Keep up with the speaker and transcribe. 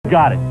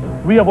Got it.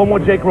 We have one more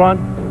Jake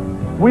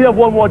run. We have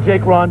one more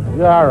Jake run.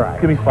 All right.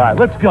 Give me 5.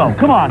 Let's go.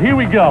 Come on, here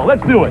we go.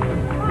 Let's do it.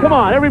 Come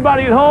on,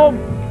 everybody at home.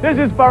 This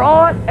is for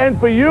Art and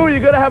for you. You're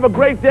going to have a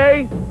great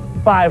day.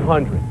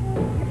 500.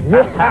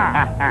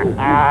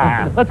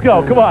 Let's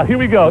go. Come on, here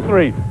we go.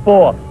 3,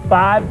 4,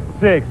 5,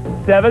 6,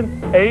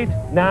 7, 8,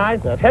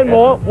 9, 10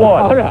 more.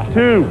 1,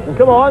 2,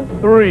 come on.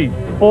 3,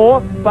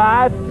 4,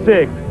 5,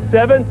 6,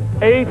 7,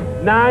 8,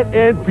 9,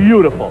 and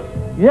beautiful.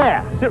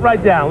 Yeah, sit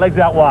right down, legs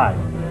out wide.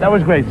 That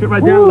was great. Sit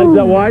right down, legs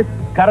out wide.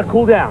 Gotta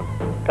cool down.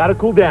 Gotta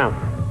cool down.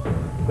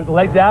 Put the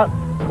legs out.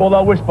 It's called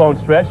our wishbone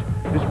stretch.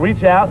 Just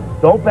reach out.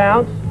 Don't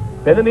bounce.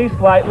 Bend the knees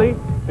slightly.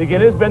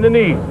 Beginners, bend the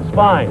knees. It's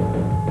fine.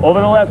 Over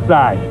the left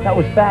side. That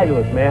was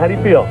fabulous, man. How do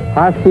you feel?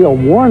 I feel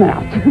worn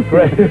out.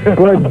 Great.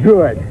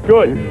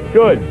 Good.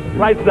 Good.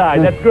 Right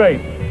side. That's great.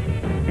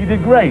 You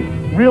did great.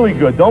 Really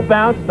good. Don't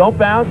bounce. Don't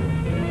bounce.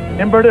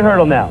 Inverted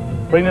hurdle now.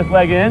 Bring this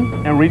leg in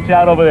and reach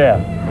out over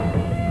there.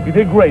 You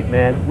did great,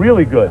 man.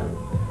 Really good.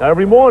 Now,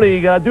 every morning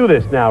you gotta do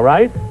this now,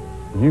 right?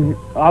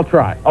 I'll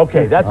try.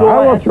 Okay, that's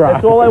all.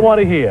 That's all I want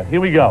to hear. Here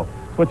we go.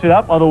 Switch it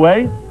up, other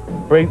way.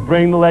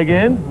 Bring the leg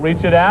in.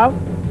 Reach it out.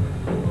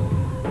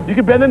 You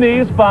can bend the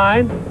knees,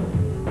 fine.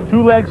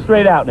 2 legs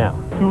straight out now.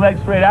 2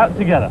 legs straight out,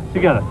 together. 2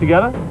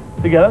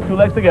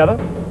 legs together.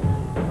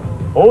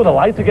 Oh, the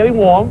lights are getting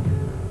warm.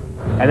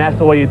 And that's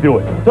the way you do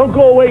it. Don't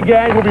go away,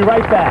 gang. We'll be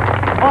right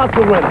back. Art's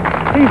a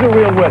winner. He's a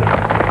real winner.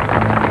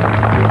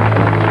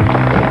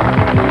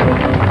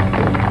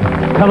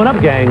 Coming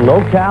up, gang,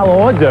 low-cal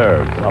hors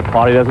d'oeuvres. A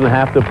party doesn't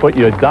have to put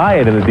your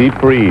diet in a deep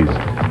freeze.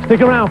 Stick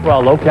around for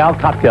our low-cal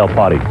cocktail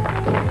party.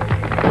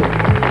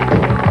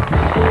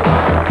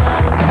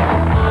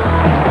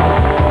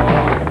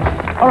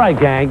 All right,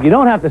 gang, you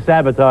don't have to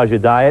sabotage your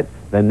diet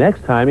the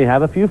next time you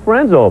have a few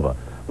friends over.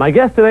 My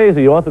guest today is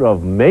the author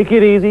of Make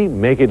It Easy,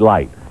 Make It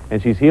Light,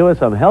 and she's here with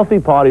some healthy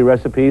party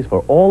recipes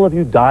for all of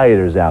you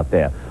dieters out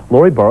there.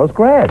 Lori Burroughs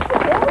grad.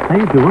 How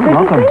you doing?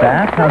 Welcome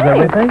back. How's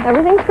everything?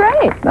 Everything's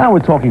great. Now we're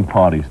talking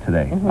parties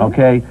today,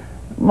 okay?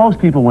 Most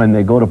people, when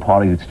they go to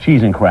parties, it's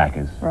cheese and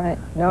crackers. Right.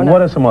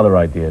 What are some other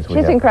ideas we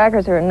Cheese have? and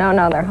crackers are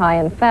they're high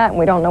in fat, and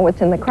we don't know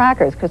what's in the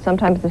crackers because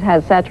sometimes it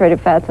has saturated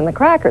fats in the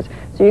crackers.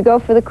 So you go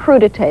for the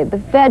crudité, the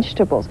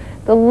vegetables,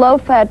 the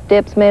low-fat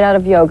dips made out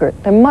of yogurt.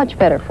 They're much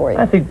better for you.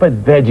 I think, but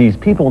veggies,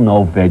 people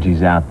know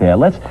veggies out there.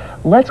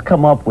 Let's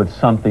come up with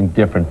something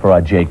different for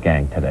our Jake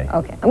gang today.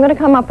 Okay, I'm going to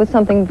come up with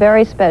something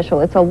very special.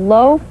 It's a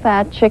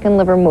low-fat chicken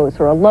liver mousse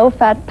or a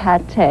low-fat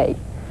pâté.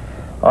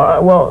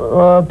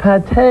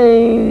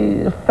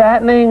 Pâté,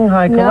 fattening,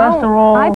 high cholesterol.